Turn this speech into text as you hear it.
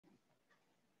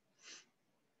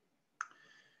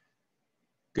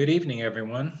Good evening,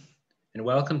 everyone, and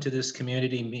welcome to this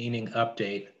community meeting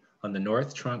update on the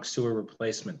North Trunk Sewer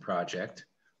Replacement Project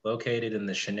located in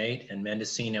the Chanate and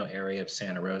Mendocino area of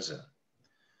Santa Rosa.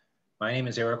 My name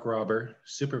is Eric Rober,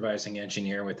 Supervising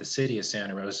Engineer with the City of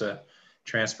Santa Rosa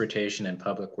Transportation and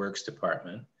Public Works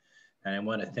Department, and I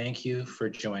want to thank you for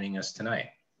joining us tonight.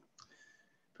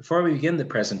 Before we begin the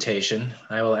presentation,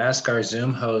 I will ask our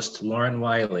Zoom host, Lauren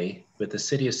Wiley, with the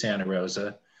City of Santa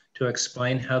Rosa, to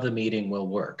explain how the meeting will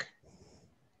work.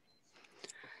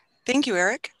 Thank you,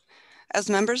 Eric. As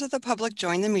members of the public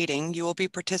join the meeting, you will be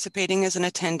participating as an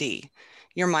attendee.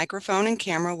 Your microphone and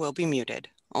camera will be muted.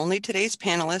 Only today's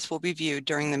panelists will be viewed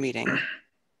during the meeting.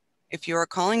 If you are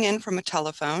calling in from a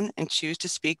telephone and choose to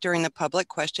speak during the public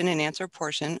question and answer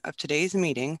portion of today's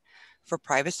meeting, for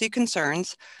privacy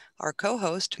concerns, our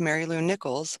co-host, Mary Lou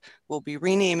Nichols, will be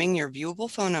renaming your viewable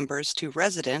phone numbers to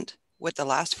resident with the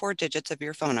last 4 digits of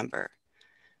your phone number.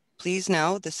 Please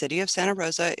know the City of Santa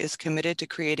Rosa is committed to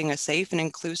creating a safe and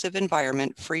inclusive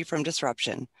environment free from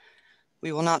disruption.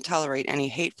 We will not tolerate any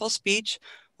hateful speech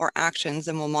or actions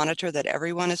and will monitor that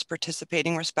everyone is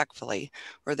participating respectfully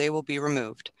or they will be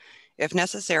removed. If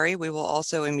necessary, we will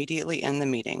also immediately end the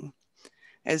meeting.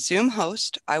 As Zoom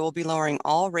host, I will be lowering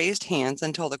all raised hands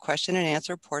until the question and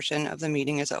answer portion of the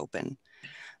meeting is open.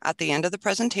 At the end of the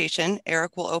presentation,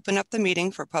 Eric will open up the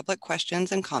meeting for public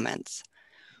questions and comments.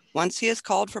 Once he is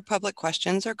called for public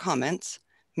questions or comments,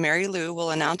 Mary Lou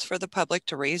will announce for the public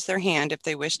to raise their hand if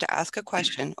they wish to ask a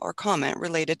question or comment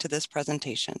related to this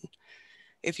presentation.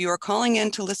 If you are calling in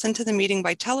to listen to the meeting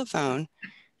by telephone,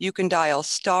 you can dial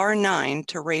 *9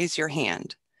 to raise your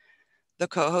hand. The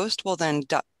co-host will then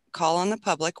call on the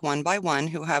public one by one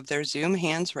who have their Zoom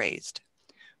hands raised.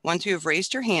 Once you have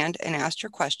raised your hand and asked your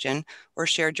question or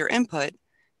shared your input,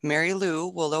 Mary Lou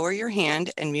will lower your hand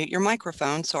and mute your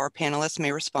microphone so our panelists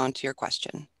may respond to your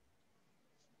question.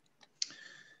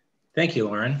 Thank you,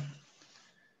 Lauren.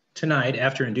 Tonight,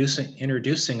 after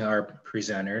introducing our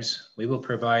presenters, we will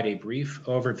provide a brief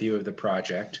overview of the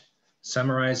project,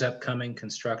 summarize upcoming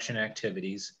construction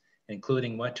activities,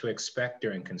 including what to expect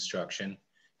during construction,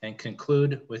 and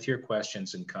conclude with your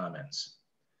questions and comments.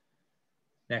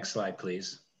 Next slide,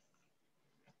 please.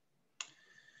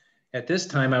 At this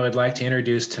time, I would like to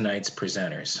introduce tonight's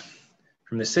presenters.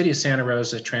 From the City of Santa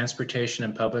Rosa Transportation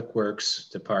and Public Works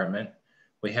Department,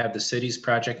 we have the city's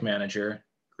project manager,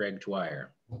 Greg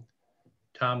Dwyer.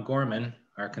 Tom Gorman,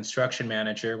 our construction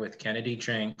manager with Kennedy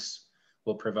Drinks,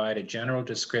 will provide a general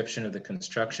description of the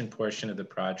construction portion of the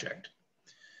project.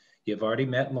 You've already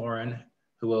met Lauren,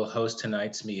 who will host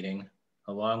tonight's meeting,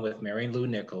 along with Mary Lou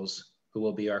Nichols, who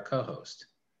will be our co-host.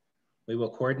 We will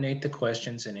coordinate the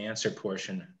questions and answer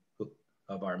portion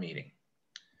of our meeting.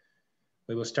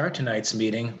 We will start tonight's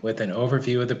meeting with an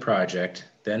overview of the project,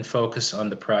 then focus on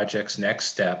the project's next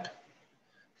step,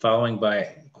 following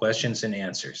by questions and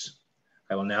answers.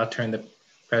 I will now turn the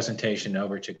presentation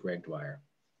over to Greg Dwyer.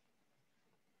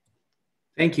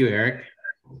 Thank you, Eric.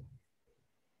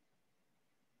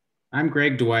 I'm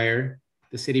Greg Dwyer,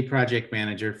 the City Project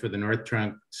Manager for the North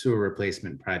Trunk Sewer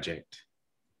Replacement Project.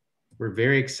 We're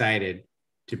very excited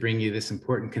to bring you this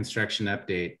important construction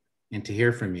update and to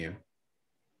hear from you.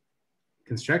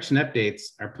 Construction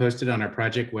updates are posted on our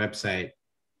project website,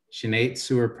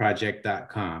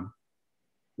 chanatesewerproject.com,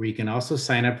 where you can also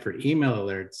sign up for email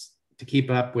alerts to keep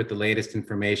up with the latest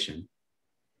information.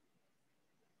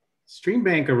 Stream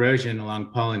bank erosion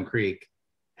along Pollen Creek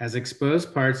has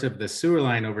exposed parts of the sewer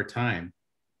line over time.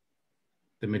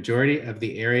 The majority of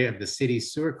the area of the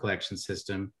city's sewer collection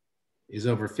system is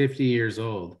over 50 years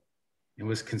old and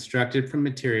was constructed from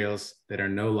materials that are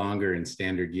no longer in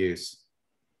standard use.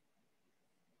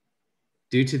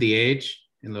 Due to the age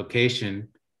and location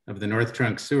of the North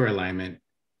Trunk sewer alignment,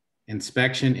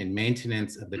 inspection and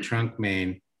maintenance of the trunk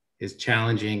main is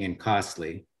challenging and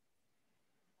costly.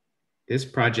 This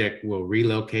project will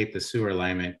relocate the sewer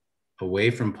alignment away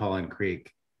from Pollen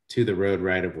Creek to the road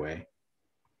right-of-way.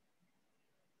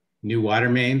 New water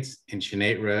mains in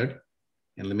Chanate Road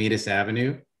and Lamitas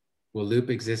Avenue will loop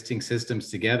existing systems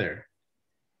together,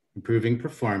 improving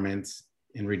performance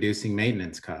and reducing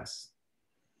maintenance costs.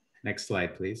 Next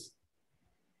slide, please.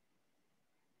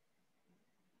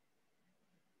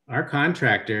 Our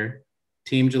contractor,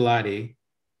 Team Gelati,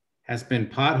 has been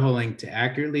potholing to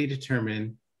accurately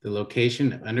determine the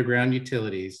location of underground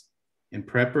utilities in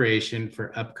preparation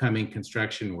for upcoming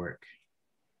construction work.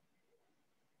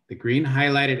 The green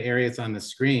highlighted areas on the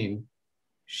screen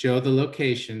show the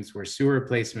locations where sewer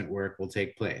replacement work will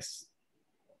take place.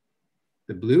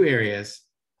 The blue areas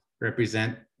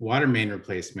represent water main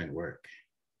replacement work.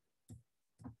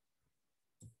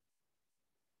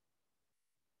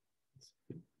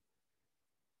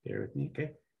 bear with me,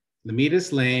 okay.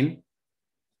 Lamitas Lane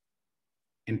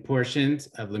and portions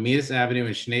of Lamitas Avenue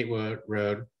and Chanate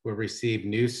Road will receive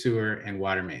new sewer and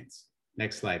water mains.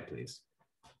 Next slide, please.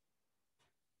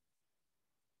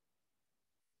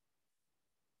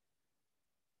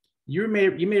 You may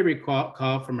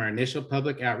recall from our initial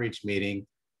public outreach meeting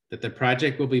that the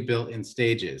project will be built in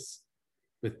stages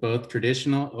with both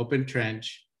traditional open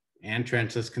trench and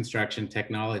trenchless construction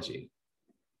technology.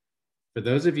 For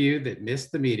those of you that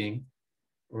missed the meeting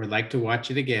or would like to watch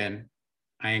it again,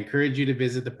 I encourage you to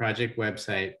visit the project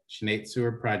website,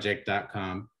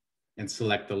 chanatesewerproject.com, and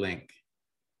select the link.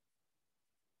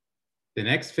 The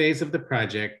next phase of the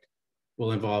project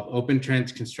will involve open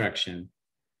trench construction,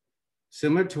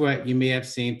 similar to what you may have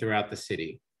seen throughout the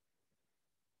city.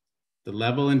 The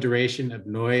level and duration of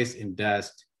noise and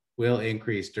dust will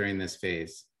increase during this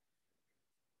phase.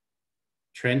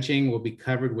 Trenching will be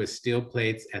covered with steel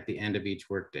plates at the end of each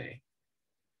workday.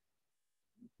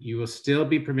 You will still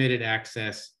be permitted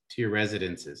access to your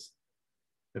residences,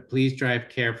 but please drive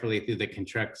carefully through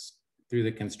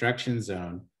the construction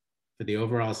zone for the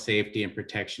overall safety and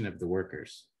protection of the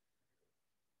workers.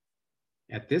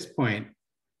 At this point,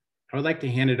 I would like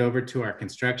to hand it over to our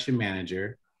construction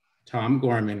manager, Tom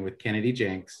Gorman with Kennedy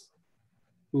Jenks,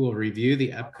 who will review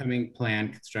the upcoming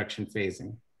planned construction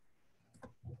phasing.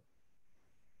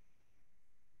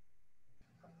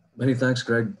 Many thanks,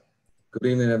 Greg. Good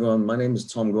evening, everyone. My name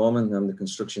is Tom Gorman. I'm the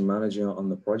construction manager on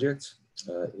the project.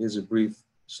 Here's a brief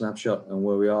snapshot on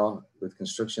where we are with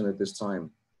construction at this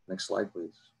time. Next slide,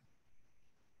 please.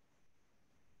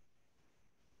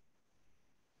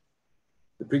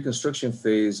 The pre-construction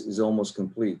phase is almost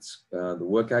complete. The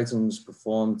work items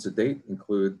performed to date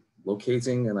include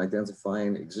locating and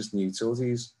identifying existing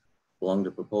utilities along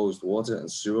the proposed water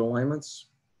and sewer alignments,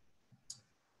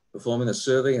 performing a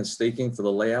survey and staking for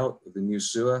the layout of the new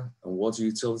sewer and water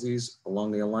utilities along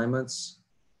the alignments,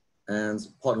 and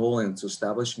potholing to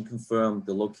establish and confirm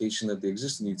the location of the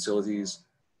existing utilities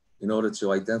in order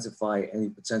to identify any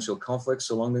potential conflicts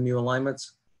along the new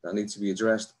alignments that need to be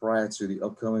addressed prior to the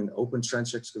upcoming open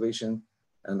trench excavation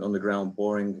and underground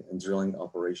boring and drilling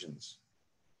operations.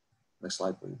 Next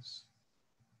slide, please.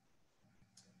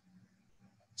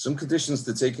 Some conditions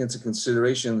to take into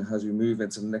consideration as we move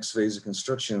into the next phase of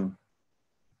construction.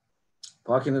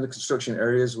 Parking in the construction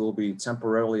areas will be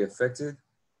temporarily affected.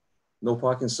 No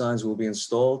parking signs will be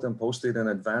installed and posted in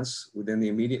advance within the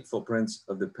immediate footprint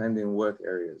of the pending work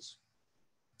areas.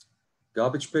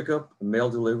 Garbage pickup and mail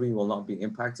delivery will not be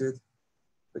impacted.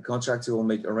 The contractor will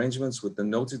make arrangements with the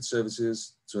noted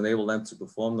services to enable them to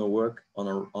perform their work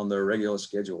on their regular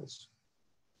schedules.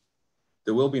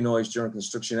 There will be noise during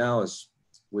construction hours,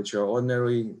 which are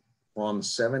ordinarily from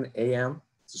 7 a.m.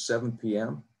 to 7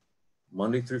 p.m.,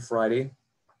 Monday through Friday.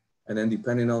 And then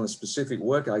depending on the specific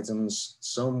work items,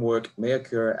 some work may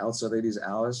occur outside of these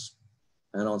hours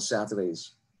and on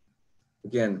Saturdays.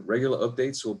 Again, regular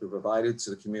updates will be provided to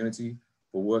the community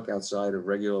for work outside of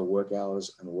regular work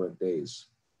hours and work days.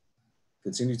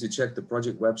 Continue to check the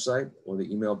project website or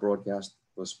the email broadcast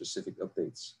for specific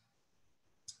updates.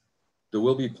 There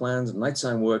will be planned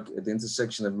nighttime work at the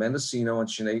intersection of Mendocino and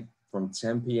Chanate from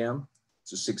 10 p.m.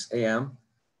 to 6 a.m.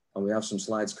 And we have some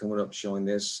slides coming up showing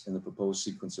this in the proposed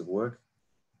sequence of work.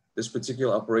 This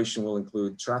particular operation will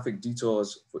include traffic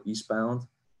detours for eastbound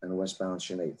and westbound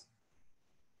Chanate.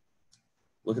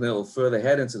 Looking a little further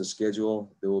ahead into the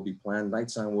schedule, there will be planned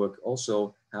nighttime work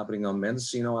also happening on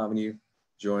Mendocino Avenue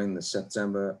during the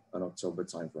September and October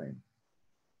timeframe.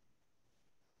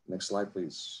 Next slide,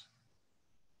 please.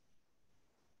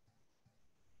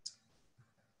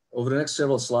 Over the next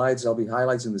several slides, I'll be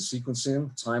highlighting the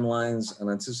sequencing, timelines, and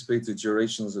anticipated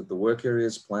durations of the work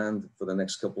areas planned for the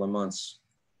next couple of months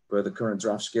per the current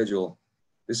draft schedule.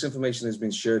 This information has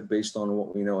been shared based on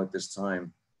what we know at this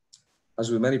time.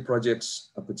 As with many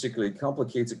projects, a particularly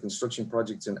complicated construction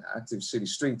projects in active city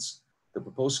streets, the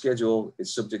proposed schedule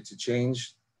is subject to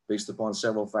change based upon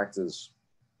several factors.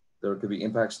 There could be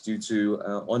impacts due to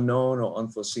unknown or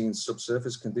unforeseen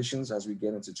subsurface conditions as we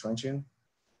get into trenching.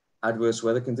 Adverse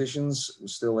weather conditions, we're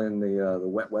still in the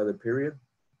wet weather period.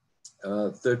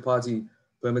 Third-party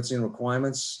permitting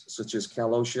requirements, such as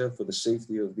Cal OSHA for the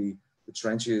safety of the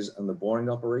trenches and the boring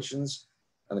operations,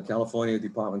 and the California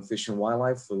Department of Fish and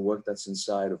Wildlife for the work that's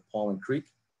inside of Paulin Creek.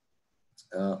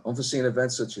 Unforeseen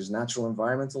events such as natural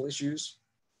environmental issues.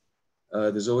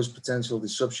 There's always potential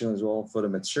disruption as well for the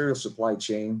material supply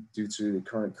chain due to the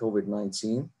current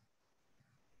COVID-19.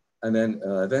 And then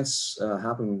events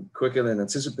happen quicker than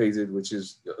anticipated, which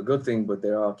is a good thing, but they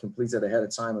are completed ahead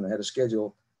of time and ahead of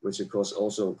schedule, which of course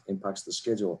also impacts the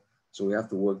schedule. So we have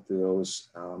to work through those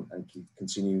and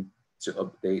continue to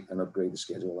update and upgrade the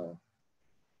schedule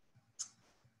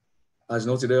now. As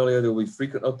noted earlier, there will be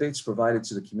frequent updates provided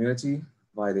to the community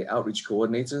by the outreach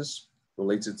coordinators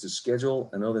related to schedule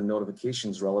and other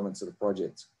notifications relevant to the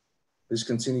project. Please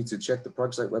continue to check the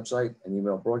project site website and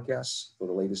email broadcasts for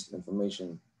the latest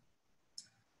information.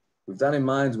 With that in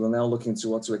mind, we'll now look into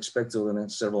what to expect over the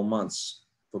next several months.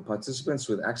 For participants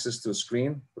with access to a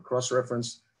screen, for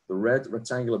cross-reference, the red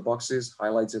rectangular boxes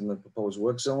highlighted in the proposed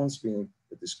work zones being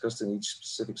discussed in each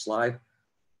specific slide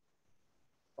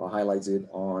are highlighted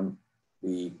on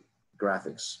the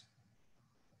graphics.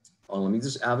 On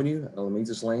Lomitas Avenue and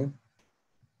Lomitas Lane,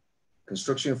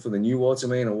 construction for the new water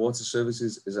main and water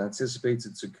services is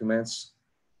anticipated to commence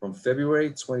from February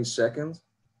 22nd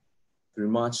through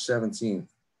March 17th.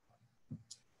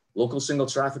 Local single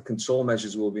traffic control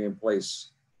measures will be in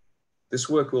place. This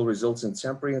work will result in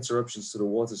temporary interruptions to the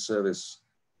water service.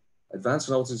 Advance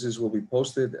notices will be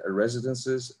posted at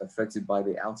residences affected by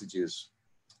the outages.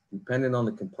 Depending on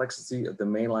the complexity of the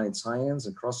mainline tie-ins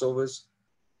and crossovers,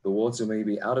 the water may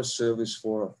be out of service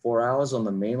for 4 hours on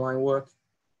the mainline work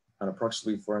and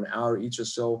approximately for an hour each or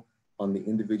so on the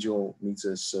individual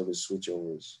meter service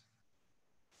switchovers.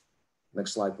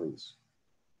 Next slide, please.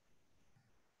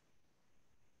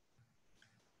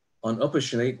 On Upper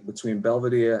Chanate between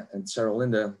Belvedere and Terra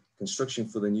Linda, construction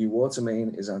for the new water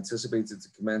main is anticipated to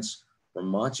commence from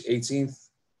March 18th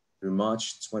through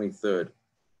March 23rd.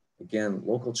 Again,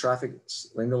 local traffic,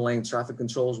 Linda Lane traffic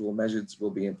controls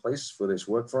will be in place for this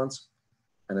work front,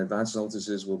 and advance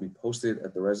notices will be posted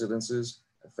at the residences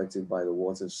affected by the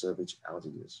water service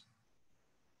outages.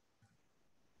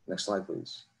 Next slide,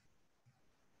 please.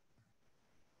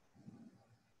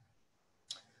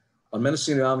 On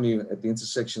Mendocino Avenue at the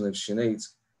intersection of Chanate,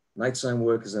 nighttime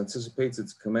work is anticipated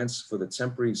to commence for the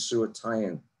temporary sewer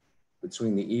tie-in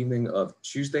between the evening of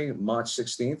Tuesday, March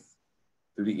 16th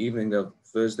through the evening of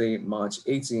Thursday, March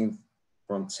 18th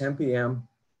from 10 p.m.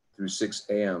 through 6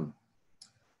 a.m.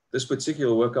 This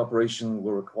particular work operation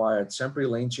will require a temporary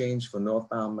lane change for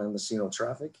northbound Mendocino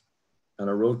traffic and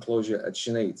a road closure at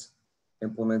Chanate,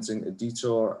 implementing a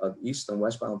detour of east and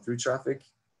westbound through traffic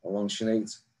along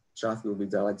Chanate. Traffic will be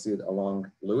directed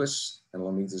along Lewis and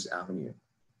Lomitas Avenue.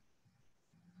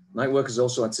 Night work is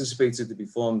also anticipated to be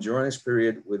performed during this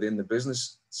period within the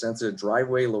business center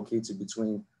driveway located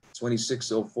between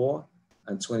 2604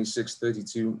 and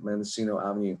 2632 Mendocino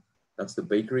Avenue. That's the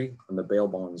bakery and the bail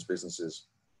bonds businesses.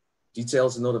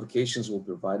 Details and notifications will be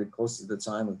provided close to the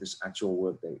time of this actual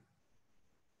work date.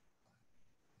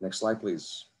 Next slide,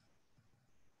 please.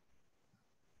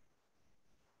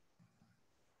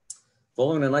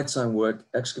 Following the nighttime work,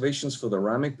 excavations for the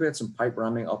ramming pits and pipe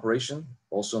ramming operation,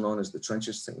 also known as the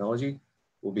trenches technology,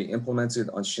 will be implemented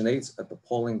on Chanate at the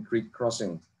Pauling Creek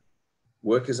crossing.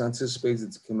 Work is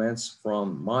anticipated to commence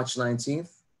from March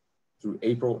 19th through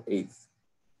April 8th.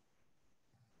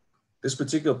 This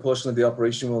particular portion of the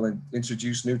operation will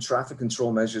introduce new traffic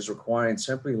control measures requiring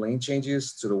temporary lane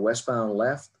changes to the westbound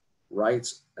left, right,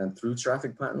 and through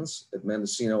traffic patterns at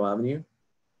Mendocino Avenue.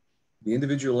 The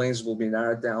individual lanes will be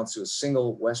narrowed down to a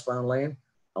single westbound lane,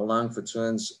 allowing for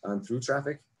turns and through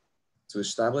traffic to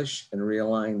establish and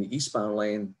realign the eastbound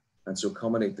lane and to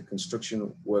accommodate the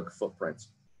construction work footprint.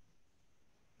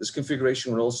 This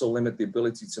configuration will also limit the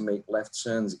ability to make left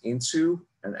turns into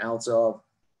and out of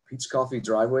Pete's Coffee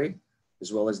driveway,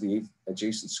 as well as the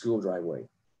adjacent school driveway.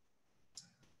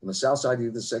 On the south side of the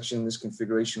intersection, this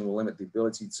configuration will limit the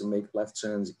ability to make left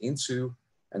turns into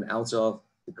and out of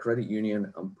the credit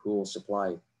union and pool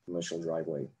supply commercial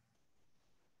driveway.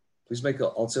 Please make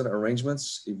alternate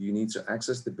arrangements if you need to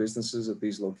access the businesses at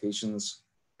these locations,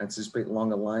 anticipate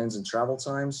longer lines and travel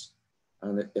times,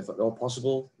 and if at all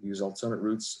possible, use alternate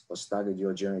routes or stagger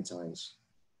your journey times.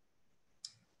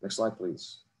 Next slide,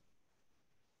 please.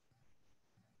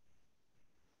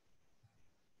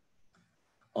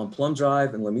 On Plum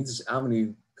Drive and Lomitas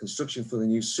Avenue, construction for the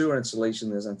new sewer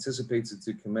installation is anticipated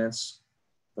to commence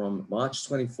from March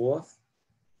 24th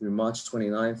through March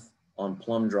 29th on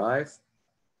Plum Drive,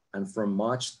 and from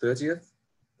March 30th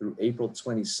through April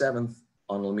 27th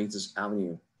on Lomitas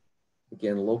Avenue.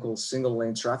 Again, local single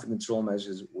lane traffic control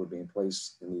measures will be in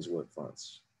place in these work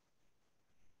fronts.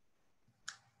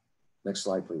 Next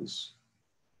slide, please.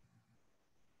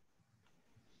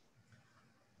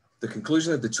 The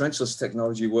conclusion of the trenchless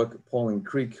technology work at Pauling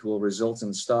Creek will result in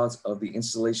the start of the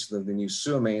installation of the new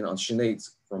sewer main on Chanate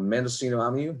from Mendocino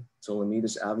Avenue to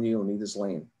Lomitas Avenue, Lomitas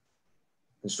Lane.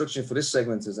 Construction for this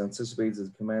segment is anticipated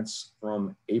to commence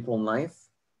from April 9th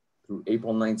through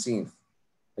April 19th.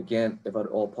 Again, if at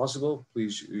all possible,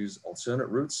 please use alternate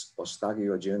routes or stagger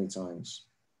your journey times.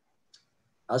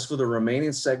 As for the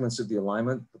remaining segments of the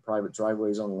alignment, the private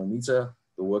driveways on Lamita,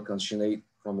 the work on Chanate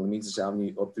from Lamitas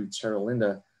Avenue up through Terra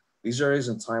Linda, these areas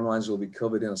and timelines will be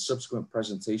covered in subsequent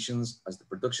presentations as the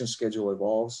production schedule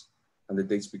evolves and the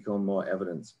dates become more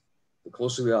evident. The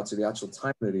closer we are to the actual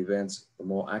time of the event, the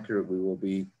more accurate we will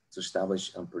be to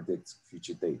establish and predict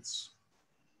future dates.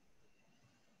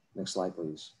 Next slide,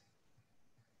 please.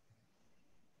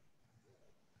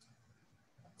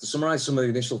 To summarize some of the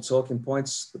initial talking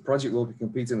points, the project will be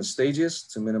completed in stages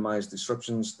to minimize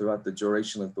disruptions throughout the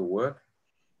duration of the work.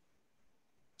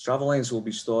 Travel lanes will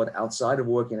be stored outside of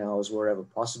working hours wherever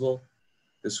possible.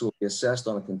 This will be assessed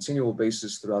on a continual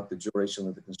basis throughout the duration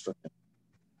of the construction.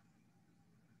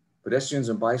 Pedestrians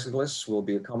and bicyclists will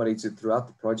be accommodated throughout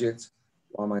the project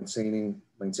while maintaining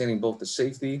both the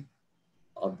safety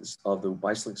of the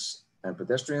bicyclists and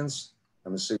pedestrians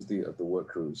and the safety of the work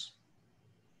crews.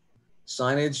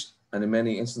 Signage and in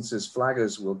many instances,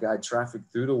 flaggers will guide traffic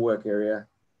through the work area.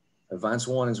 Advance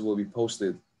warnings will be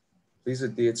posted. Please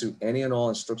adhere to any and all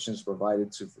instructions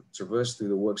provided to traverse through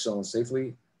the work zone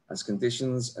safely, as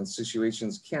conditions and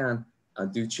situations can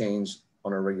and do change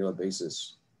on a regular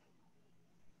basis.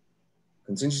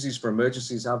 Contingencies for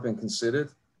emergencies have been considered.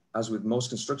 As with most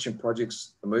construction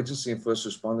projects, emergency and first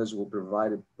responders will be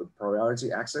provided with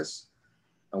priority access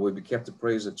and will be kept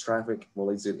appraised of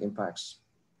traffic-related impacts.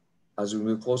 As we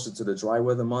move closer to the dry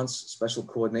weather months, special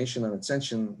coordination and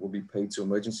attention will be paid to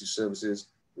emergency services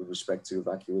with respect to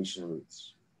evacuation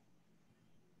routes.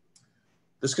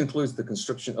 This concludes the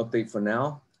construction update for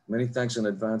now. Many thanks in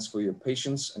advance for your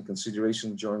patience and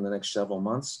consideration during the next several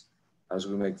months as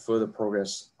we make further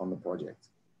progress on the project.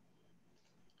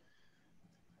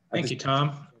 Thank you,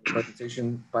 Tom.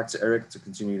 Presentation back to Eric to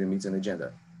continue the meeting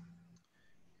agenda.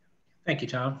 Thank you,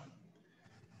 Tom.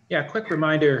 Yeah, a quick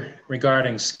reminder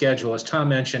regarding schedule. As Tom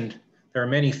mentioned, there are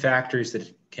many factors that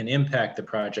can impact the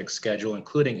project schedule,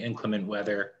 including inclement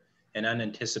weather and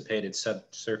unanticipated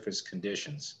subsurface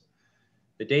conditions.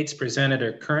 The dates presented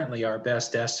are currently our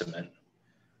best estimate, and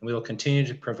we will continue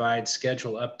to provide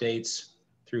schedule updates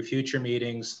through future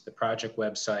meetings, the project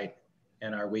website,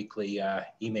 and our weekly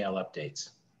email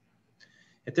updates.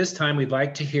 At this time, we'd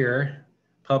like to hear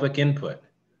public input.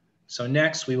 So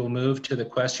next, we will move to the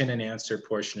question and answer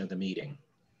portion of the meeting.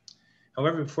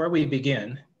 However, before we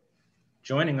begin,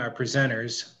 joining our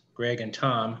presenters, Greg and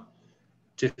Tom,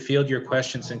 to field your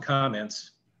questions and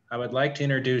comments, I would like to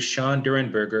introduce Sean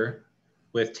Durenberger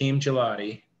with Team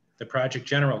Gelati, the project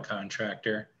general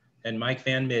contractor, and Mike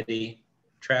Van Middy,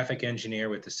 traffic engineer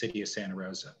with the City of Santa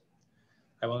Rosa.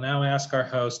 I will now ask our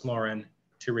host, Lauren,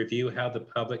 to review how the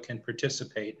public can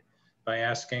participate by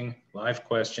asking live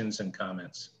questions and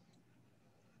comments.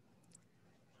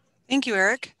 Thank you,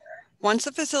 Eric. Once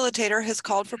the facilitator has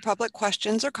called for public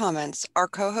questions or comments, our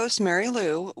co-host Mary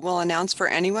Lou will announce for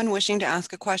anyone wishing to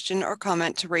ask a question or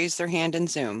comment to raise their hand in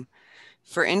Zoom.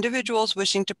 For individuals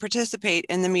wishing to participate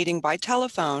in the meeting by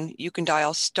telephone, you can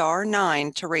dial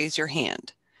 *9 to raise your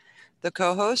hand. The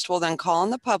co-host will then call on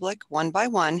the public one by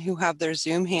one who have their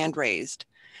Zoom hand raised.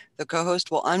 The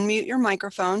co-host will unmute your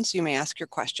microphone so you may ask your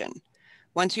question.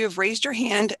 Once you have raised your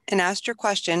hand and asked your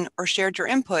question or shared your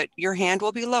input, your hand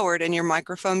will be lowered and your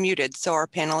microphone muted so our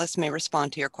panelists may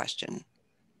respond to your question.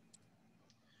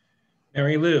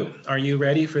 Mary Lou, are you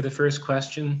ready for the first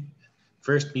question?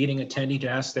 First meeting attendee to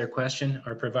ask their question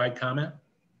or provide comment?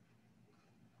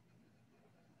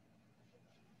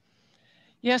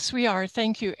 Yes, we are.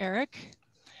 Thank you, Eric.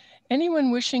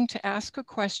 Anyone wishing to ask a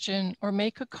question or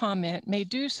make a comment may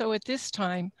do so at this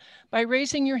time by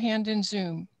raising your hand in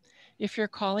Zoom. If you're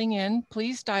calling in,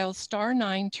 please dial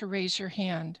 *9 to raise your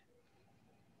hand.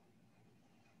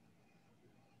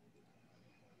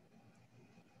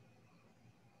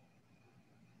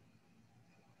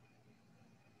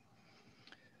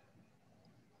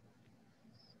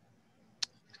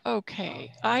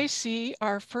 Okay, I see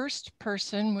our first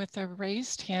person with a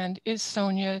raised hand is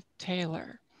Sonia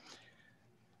Taylor.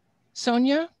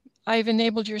 Sonia, I've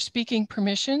enabled your speaking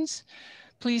permissions.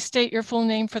 Please state your full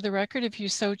name for the record if you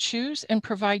so choose and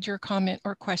provide your comment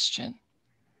or question.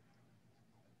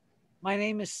 My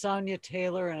name is Sonia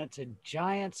Taylor, and it's a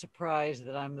giant surprise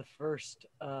that I'm the first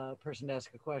person to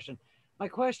ask a question. My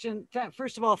question,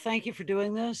 first of all, thank you for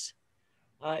doing this.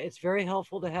 It's very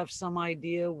helpful to have some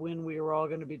idea when we are all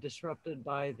going to be disrupted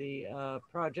by the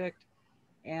project.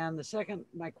 And the second,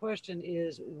 my question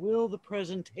is, will the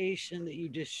presentation that you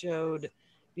just showed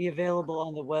be available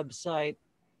on the website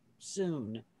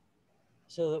soon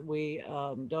so that we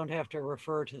don't have to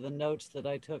refer to the notes that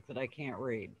I took that I can't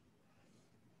read?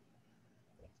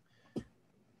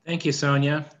 Thank you,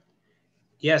 Sonia.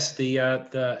 Yes,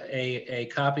 a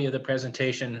copy of the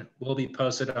presentation will be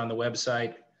posted on the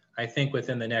website, I think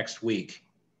within the next week.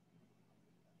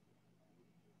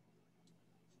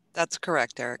 That's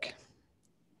correct, Eric.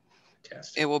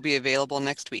 Fantastic. It will be available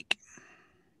next week.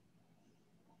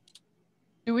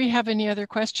 Do we have any other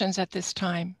questions at this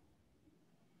time?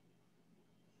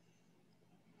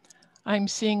 I'm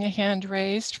seeing a hand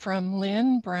raised from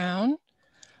Lynn Brown.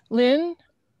 Lynn,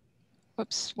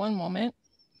 whoops, one moment.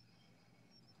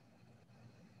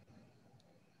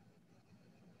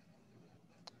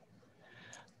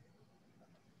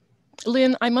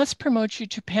 Lynn, I must promote you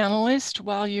to panelist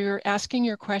while you're asking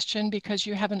your question because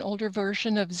you have an older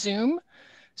version of Zoom.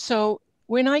 So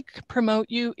when I promote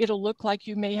you, it'll look like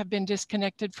you may have been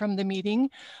disconnected from the meeting,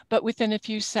 but within a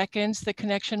few seconds, the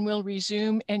connection will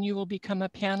resume and you will become a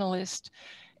panelist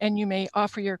and you may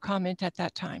offer your comment at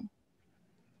that time.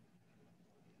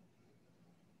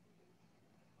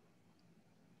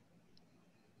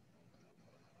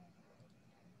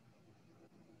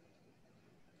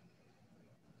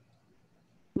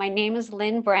 My name is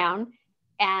Lynn Brown,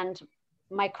 and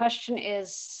my question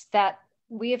is that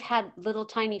we have had little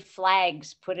tiny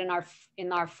flags put in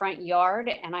our front yard,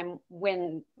 and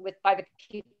by the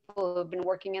people who have been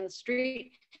working in the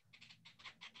street.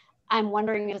 I'm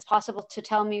wondering if it's possible to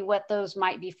tell me what those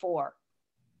might be for.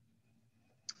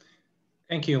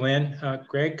 Thank you, Lynn.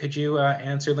 Greg, could you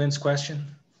answer Lynn's question?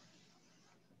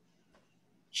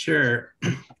 Sure.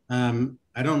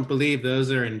 I don't believe those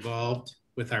are involved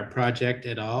with our project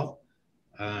at all.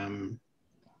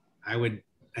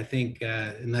 I think,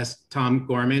 unless Tom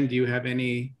Gorman, do you have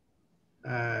any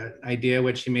idea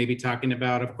what she may be talking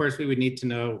about? Of course, we would need to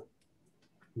know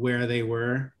where they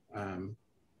were,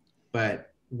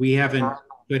 but we haven't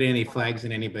put any flags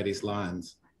in anybody's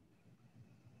lawns.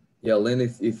 Yeah, Lynn,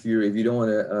 if you don't want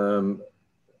to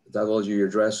divulge your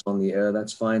address on the air,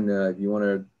 that's fine. If you want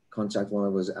to contact one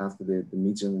of us after the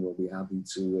meeting, we'll be happy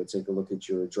to take a look at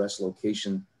your address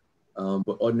location.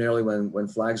 But ordinarily when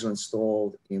flags are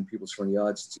installed in people's front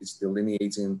yards, it's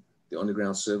delineating the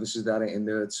underground services that are in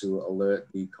there to alert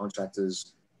the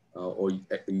contractors or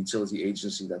the utility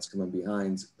agency that's coming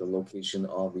behind the location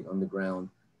of the underground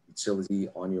utility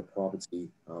on your property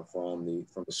from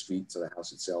the street to the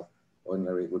house itself.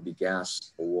 Ordinarily, it would be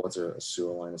gas or water, a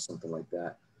sewer line or something like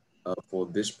that. For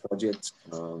this project,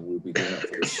 we'll be doing that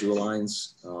for the sewer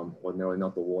lines, ordinarily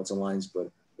not the water lines, but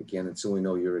again, until we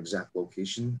know your exact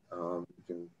location, we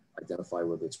can identify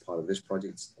whether it's part of this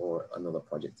project or another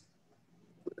project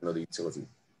with another utility.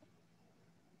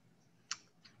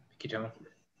 Thank you, Tom.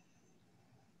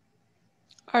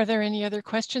 Are there any other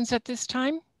questions at this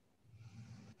time?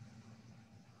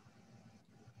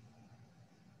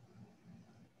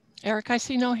 Eric, I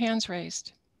see no hands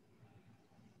raised.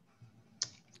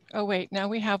 Oh wait, now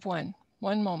we have one.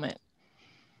 One moment.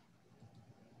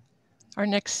 Our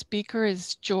next speaker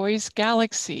is Joy's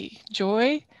Galaxy.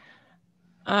 Joy,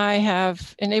 I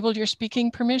have enabled your speaking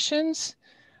permissions.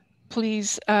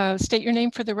 Please state your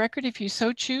name for the record if you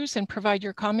so choose and provide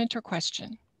your comment or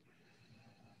question.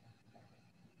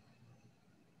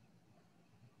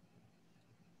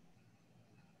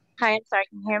 Hi, I'm sorry,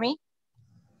 can you hear me?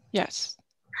 Yes.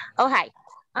 Oh, hi.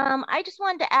 I just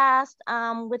wanted to ask,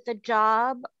 with the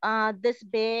job this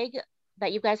big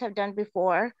that you guys have done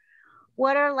before,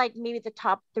 what are like maybe the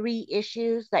top 3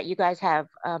 issues that you guys have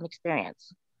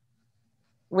experienced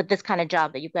with this kind of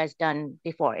job that you guys done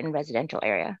before in residential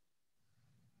area?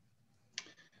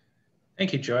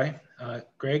 Thank you, Joy.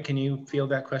 Greg, can you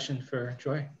field that question for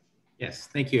Joy? Yes,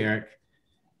 thank you, Eric.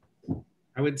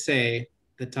 I would say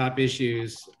the top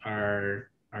issues are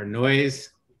noise,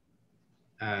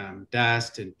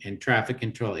 dust, and traffic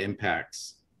control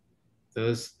impacts.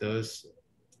 Those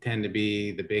tend to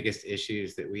be the biggest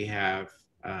issues that we have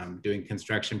doing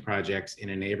construction projects in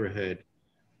a neighborhood.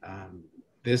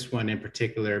 This one in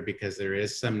particular, because there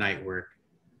is some night work,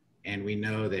 and we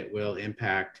know that will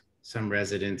impact some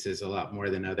residences a lot more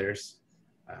than others.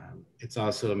 It's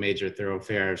also a major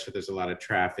thoroughfare, so there's a lot of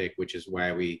traffic, which is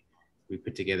why we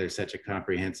put together such a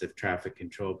comprehensive traffic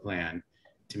control plan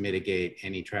to mitigate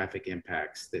any traffic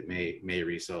impacts that may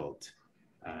result.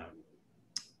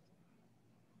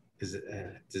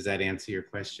 Does that answer your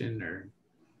question, or?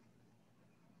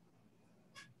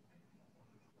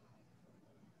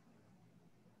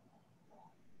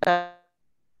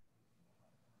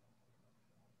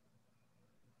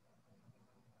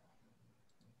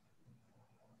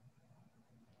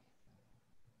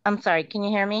 I'm sorry, can you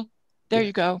hear me? There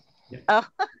you go. Oh,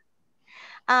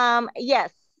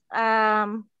 yes.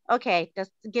 Okay, this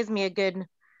gives me a good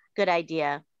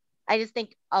idea. I just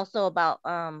think also about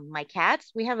my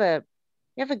cats. We have a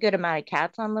we have a good amount of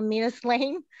cats on Lomitas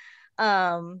Lane.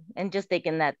 And just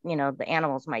thinking that, you know, the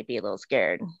animals might be a little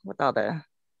scared with all the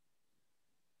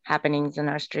happenings in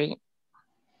our street.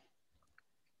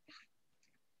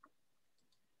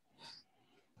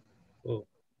 Well,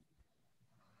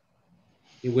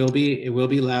 it will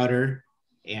be louder,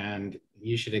 and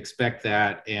you should expect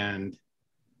that. And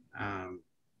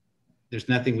there's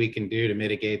nothing we can do to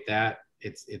mitigate that.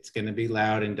 It's going to be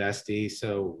loud and dusty.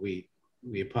 So we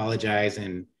apologize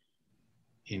and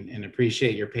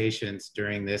appreciate your patience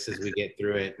during this as we get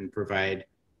through it and provide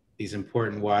these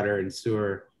important water and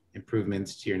sewer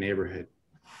improvements to your neighborhood.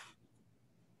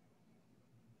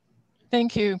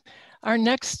 Thank you. Our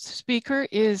next speaker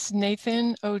is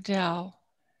Nathan Odell.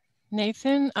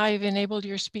 Nathan, I've enabled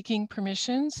your speaking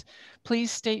permissions. Please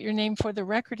state your name for the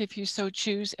record if you so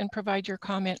choose and provide your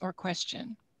comment or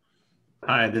question.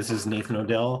 Hi, this is Nathan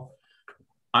Odell.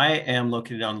 I am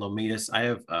located on Lomitas. I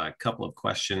have a couple of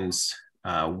questions.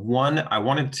 One, I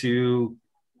wanted to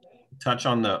touch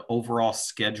on the overall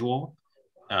schedule.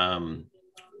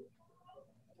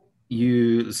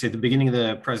 You say at the beginning of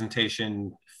the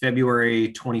presentation,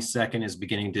 February 22nd is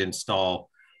beginning to install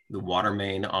the water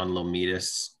main on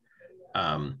Lomitas.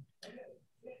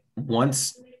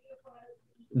 Once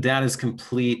that is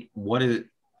complete, what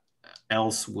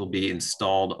else will be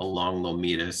installed along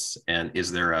Lomitas, and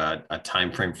is there a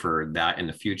time frame for that in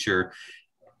the future?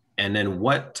 And then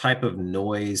what type of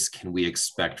noise can we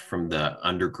expect from the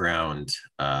underground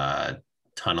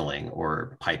tunneling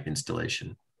or pipe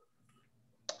installation?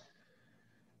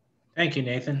 Thank you,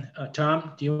 Nathan.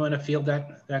 Tom, do you want to field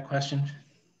that question?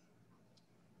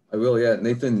 I will, yeah.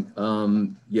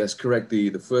 Nathan, yes, correct.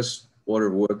 The first order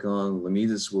of work on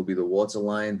Lomitas will be the water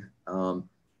line.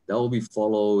 That will be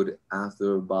followed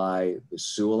after by the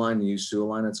sewer line, the new sewer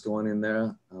line that's going in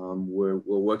there. We're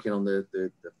working on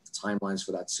the timelines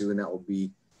for that too, and that will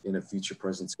be in a future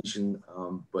presentation.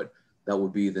 But that will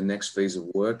be the next phase of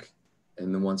work.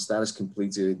 And then once that is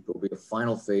completed, there'll be a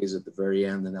final phase at the very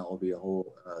end, and that will be a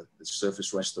whole the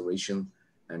surface restoration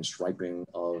and striping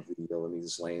of the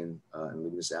Lomitas Lane and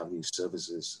Lomitas Avenue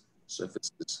surfaces.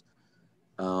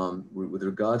 With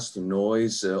regards to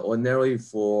noise, ordinarily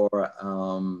for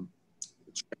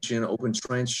open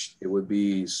trench, it would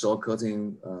be saw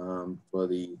cutting for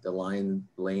the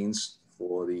lanes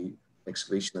for the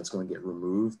excavation that's going to get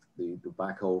removed. The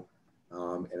backhoe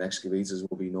and excavators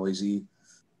will be noisy.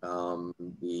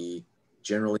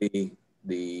 Generally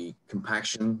the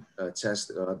compaction test,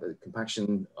 the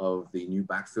compaction of the new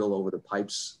backfill over the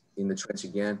pipes in the trench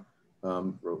again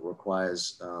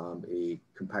requires a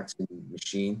compacting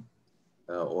machine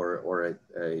or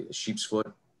a sheep's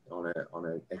foot on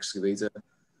an excavator.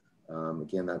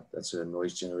 Again, that's a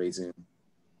noise generating.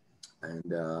 And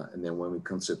then when we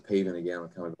come to paving again, we're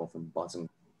kind of going from bottom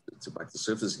to back to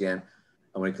surface again.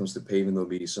 And when it comes to paving, there'll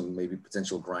be some maybe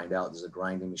potential grind out. There's a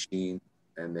grinding machine.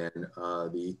 And then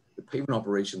the pavement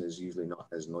operation is usually not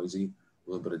as noisy, a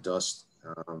little bit of dust,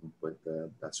 but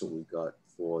that's what we've got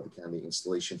for the kind of the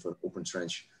installation for the open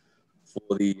trench.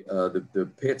 For the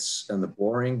pits and the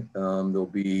boring, there'll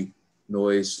be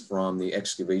noise from the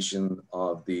excavation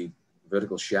of the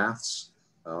vertical shafts,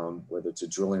 whether it's a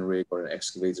drilling rig or an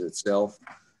excavator itself.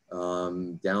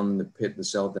 Down in the pit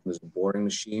itself, then there's a boring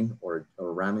machine or a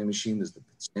ramming machine. There's the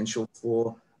potential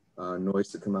for noise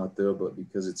to come out there, but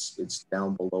because it's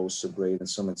down below subgrade, in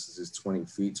some instances 20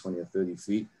 or 30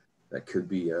 feet, that could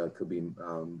be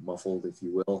muffled, if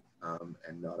you will,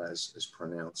 and not as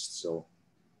pronounced. So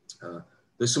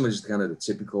there's some of just kind of the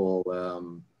typical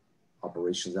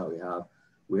operations that we have.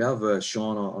 We have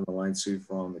Sean on the line too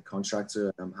from the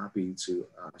contractor. I'm happy to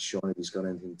Sean if he's got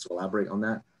anything to elaborate on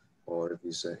that, or if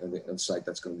he's an insight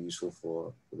that's going to be useful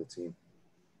for the team.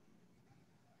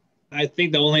 I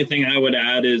think the only thing I would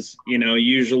add is,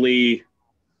 usually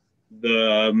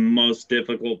the most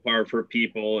difficult part for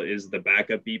people is the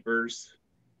backup beepers,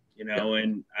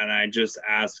 and I just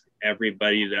ask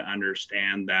everybody to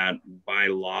understand that by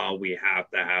law, we have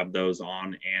to have those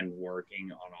on and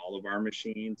working on all of our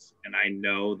machines. And I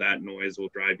know that noise will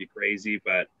drive you crazy,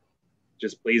 but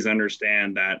just please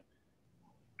understand that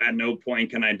at no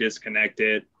point can I disconnect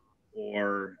it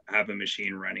or have a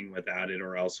machine running without it,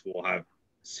 or else we'll have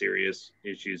serious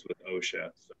issues with OSHA.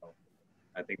 So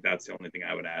I think that's the only thing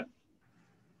I would add.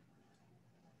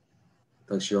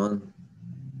 Thanks, Sean.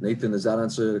 Nathan, does that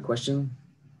answer the question?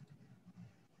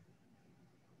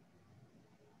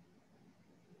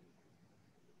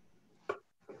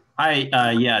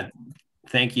 Yeah,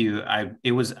 thank you.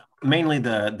 It was mainly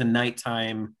the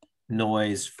nighttime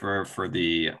noise for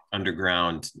the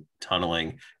underground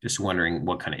tunneling. Just wondering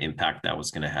what kind of impact that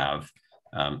was going to have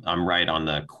I'm right on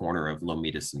the corner of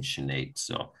Lomitas and Chanate.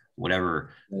 So whatever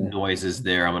noise is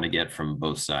there, I'm going to get from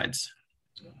both sides.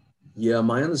 Yeah,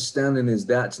 my understanding is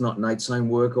that's not night sign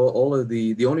work. All of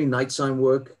the only night sign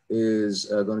work is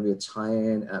going to be a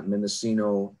tie-in at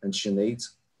Mendocino and Chanate,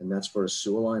 and that's for a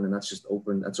sewer line, and that's just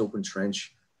open. That's open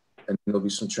trench, and there'll be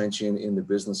some trenching in the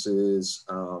businesses,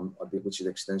 which is the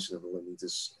extension of the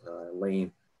Lomitas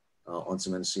lane onto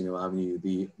Mendocino Avenue.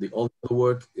 The all the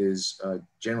work is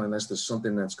generally, unless there's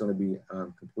something that's going to be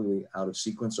completely out of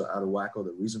sequence or out of whack, or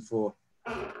the reason for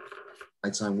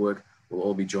nighttime work will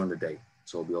all be during the day.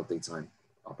 So it'll be all daytime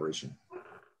operation.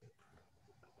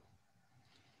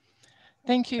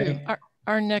 Thank you.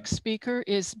 Our next speaker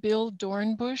is Bill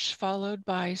Dornbush, followed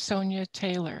by Sonia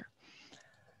Taylor.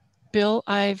 Bill,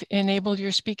 I've enabled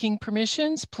your speaking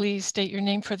permissions. Please state your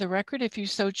name for the record if you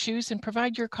so choose and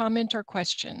provide your comment or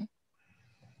question.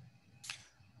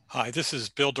 Hi, this is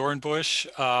Bill Dornbush.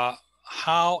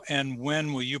 How and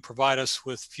when will you provide us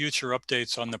with future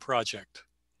updates on the project?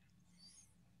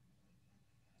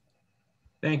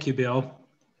 Thank you, Bill.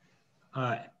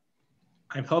 I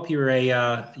hope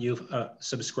you've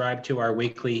subscribed to our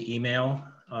weekly email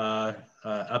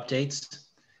updates.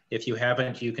 If you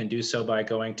haven't, you can do so by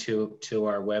going to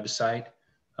our website,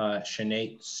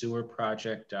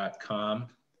 chanatesewerproject.com.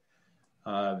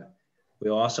 We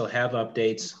also have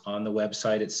updates on the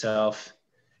website itself.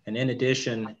 And in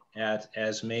addition,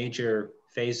 as major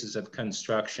phases of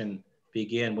construction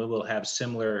begin, we will have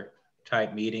similar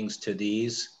type meetings to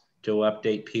these to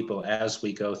update people as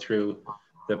we go through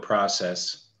the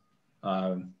process.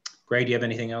 Greg, do you have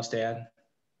anything else to add?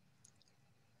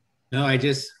 No,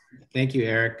 thank you,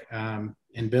 Eric. And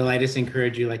Bill, I just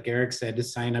encourage you, like Eric said, to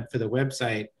sign up for the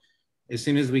website. As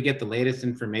soon as we get the latest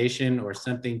information or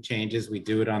something changes, we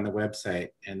do it on the website.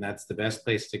 And that's the best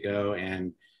place to go.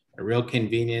 And a real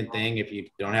convenient thing, if you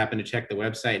don't happen to check the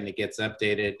website and it gets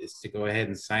updated, is to go ahead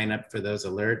and sign up for those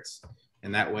alerts.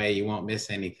 And that way you won't miss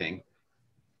anything.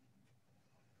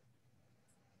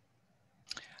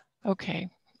 Okay,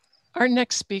 our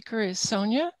next speaker is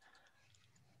Sonia.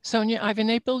 Sonia, I've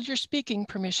enabled your speaking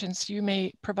permissions. You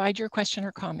may provide your question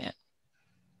or comment.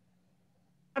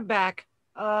 I'm back.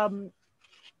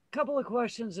 Couple of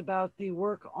questions about the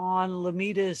work on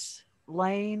Lomitas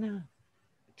Lane,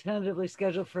 tentatively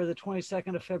scheduled for the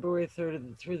 22nd of February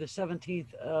through the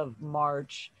 17th of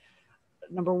March.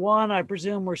 Number one, I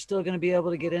presume we're still going to be able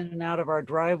to get in and out of our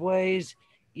driveways,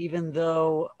 even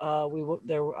though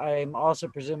I'm also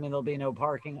presuming there'll be no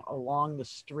parking along the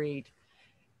street.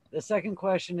 The second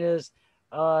question is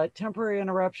temporary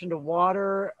interruption to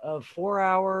water of 4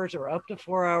 hours or up to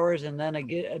 4 hours, and then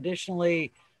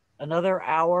additionally another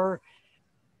hour.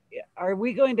 Are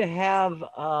we going to have,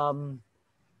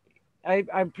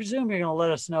 I presume you're going to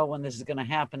let us know when this is going to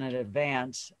happen in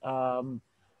advance, and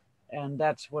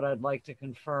that's what I'd like to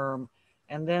confirm.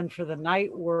 And then for the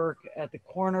night work at the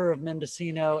corner of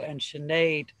Mendocino and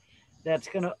Chanate, that's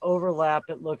going to overlap,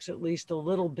 it looks, at least a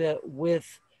little bit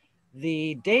with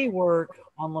the day work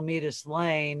on Lomitas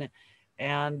Lane.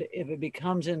 And if it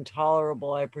becomes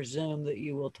intolerable, I presume that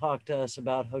you will talk to us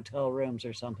about hotel rooms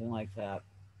or something like that.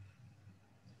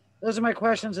 Those are my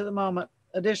questions at the moment.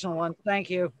 Additional one. Thank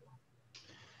you.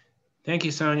 Thank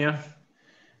you, Sonia.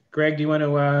 Greg, do you want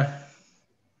to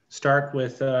start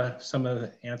with some of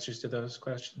the answers to those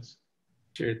questions?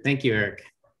 Sure. Thank you, Eric.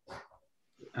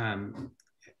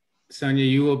 Sonia,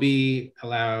 you will be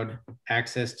allowed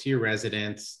access to your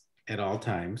residence at all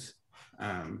times.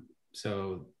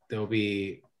 So there'll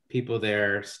be people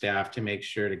there, staff, to make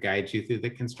sure to guide you through the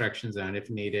construction zone if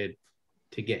needed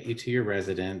to get you to your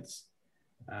residence.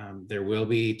 There will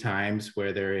be times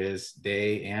where there is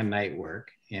day and night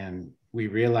work, and we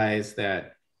realize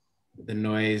that the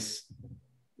noise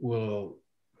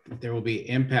there will be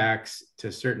impacts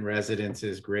to certain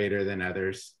residences greater than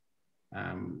others.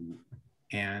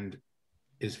 And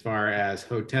as far as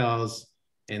hotels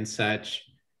and such,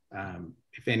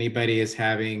 if anybody is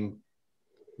having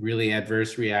really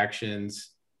adverse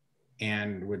reactions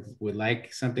and would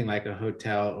like something like a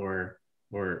hotel or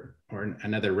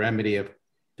another remedy,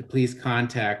 to please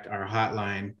contact our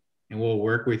hotline, and we'll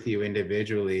work with you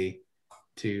individually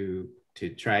to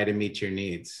try to meet your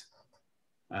needs.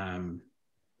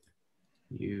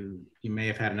 You may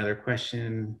have had another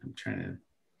question. I'm trying to.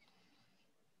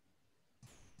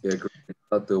 Yeah,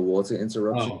 about the water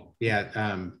interruption. Oh,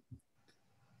 yeah.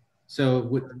 So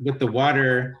with the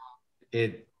water,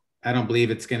 I don't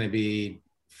believe it's going to be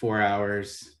 4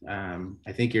 hours.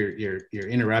 I think your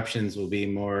interruptions will be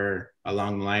more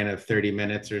along the line of 30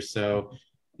 minutes or so.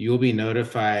 You will be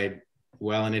notified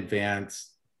well in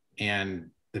advance, and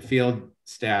the field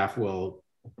staff will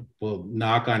will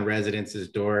knock on residences'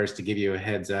 doors to give you a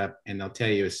heads up, and they'll tell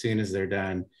you as soon as they're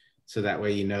done. So that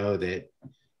way you know that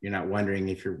you're not wondering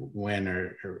if when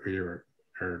your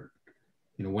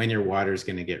water is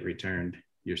going to get returned,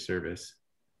 your service.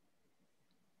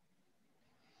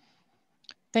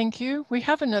 Thank you. We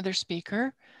have another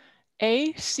speaker,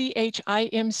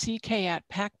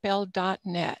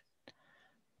 ACHIMCK@pacbell.net.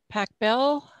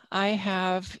 Pacbell, I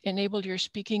have enabled your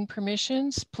speaking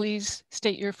permissions. Please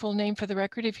state your full name for the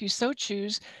record if you so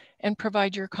choose and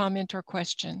provide your comment or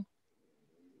question.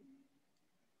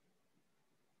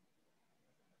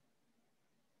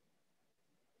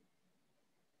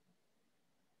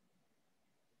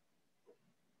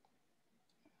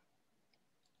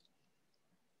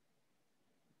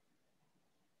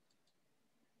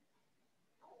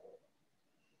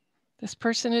 This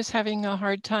person is having a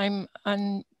hard time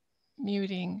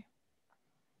unmuting.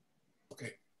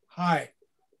 Okay. Hi,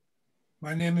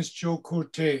 my name is Joe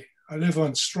Cote. I live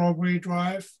on Strawberry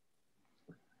Drive.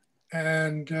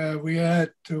 And we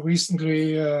had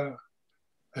recently a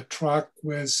truck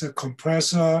with a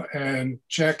compressor and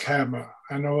jackhammer.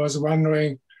 And I was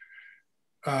wondering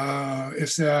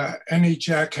if there are any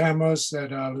jackhammers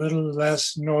that are a little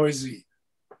less noisy,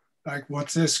 like what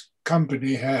this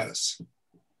company has.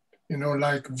 You know,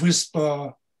 like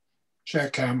Whisper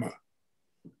jackhammer.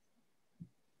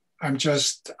 I'm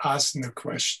just asking a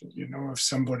question, you know, if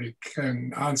somebody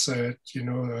can answer it, you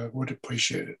know, I would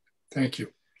appreciate it. Thank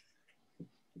you.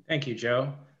 Thank you,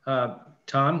 Joe.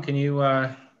 Tom, can you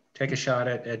take a shot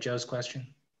at Joe's question?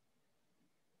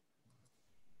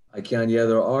 I can, yeah.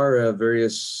 There are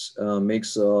various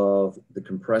makes of the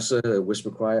compressor,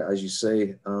 Whisper Quiet, as you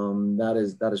say.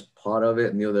 That is part of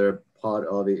it, and the other part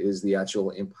of it is the actual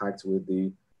impact with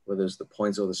whether it's the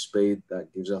point or the spade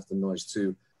that gives off the noise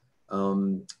too.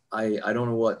 I don't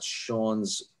know what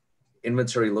Sean's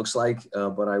inventory looks like,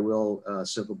 but I will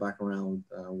circle back around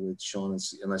with Sean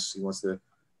unless he wants to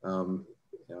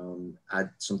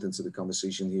add something to the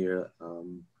conversation here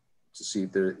to see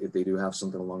if they do have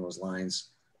something along those lines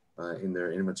in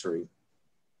their inventory.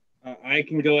 I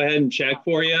can go ahead and check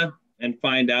for you and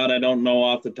find out. I don't know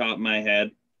off the top of my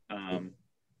head.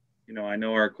 You know, I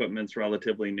know our equipment's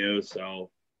relatively new, so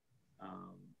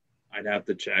I'd have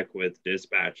to check with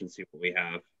dispatch and see what we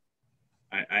have.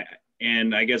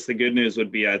 And I guess the good news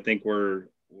would be I think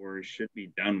we should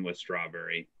be done with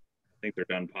Strawberry. I think they're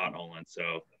done potholing.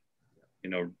 So, you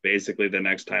know, basically the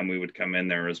next time we would come in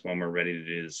there is when we're ready to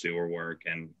do the sewer work,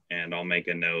 and I'll make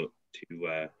a note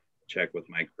to check with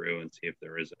my crew and see if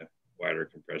there is a wider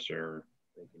compressor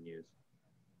they can use.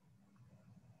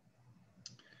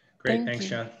 Great, thanks,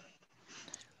 Sean.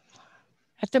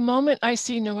 At the moment, I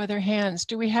see no other hands.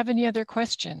 Do we have any other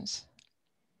questions?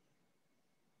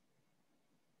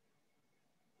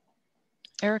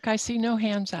 Eric, I see no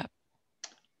hands up.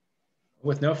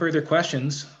 With no further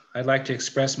questions, I'd like to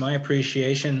express my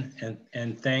appreciation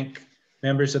and thank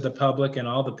members of the public and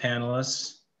all the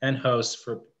panelists and hosts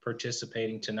for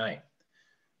participating tonight.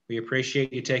 We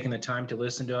appreciate you taking the time to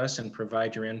listen to us and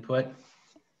provide your input.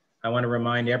 I want to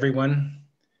remind everyone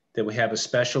that we have a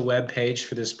special web page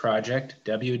for this project,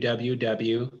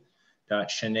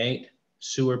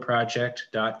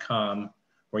 www.chanatesewerproject.com,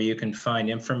 where you can find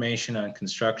information on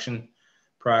construction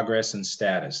progress and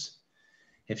status.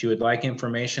 If you would like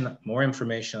more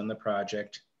information on the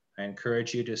project, I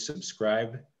encourage you to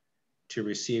subscribe to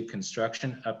receive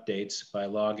construction updates by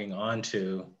logging on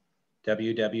to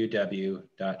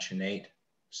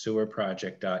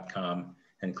www.chanatesewerproject.com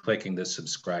and clicking the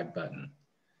subscribe button.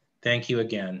 Thank you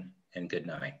again, and good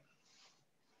night.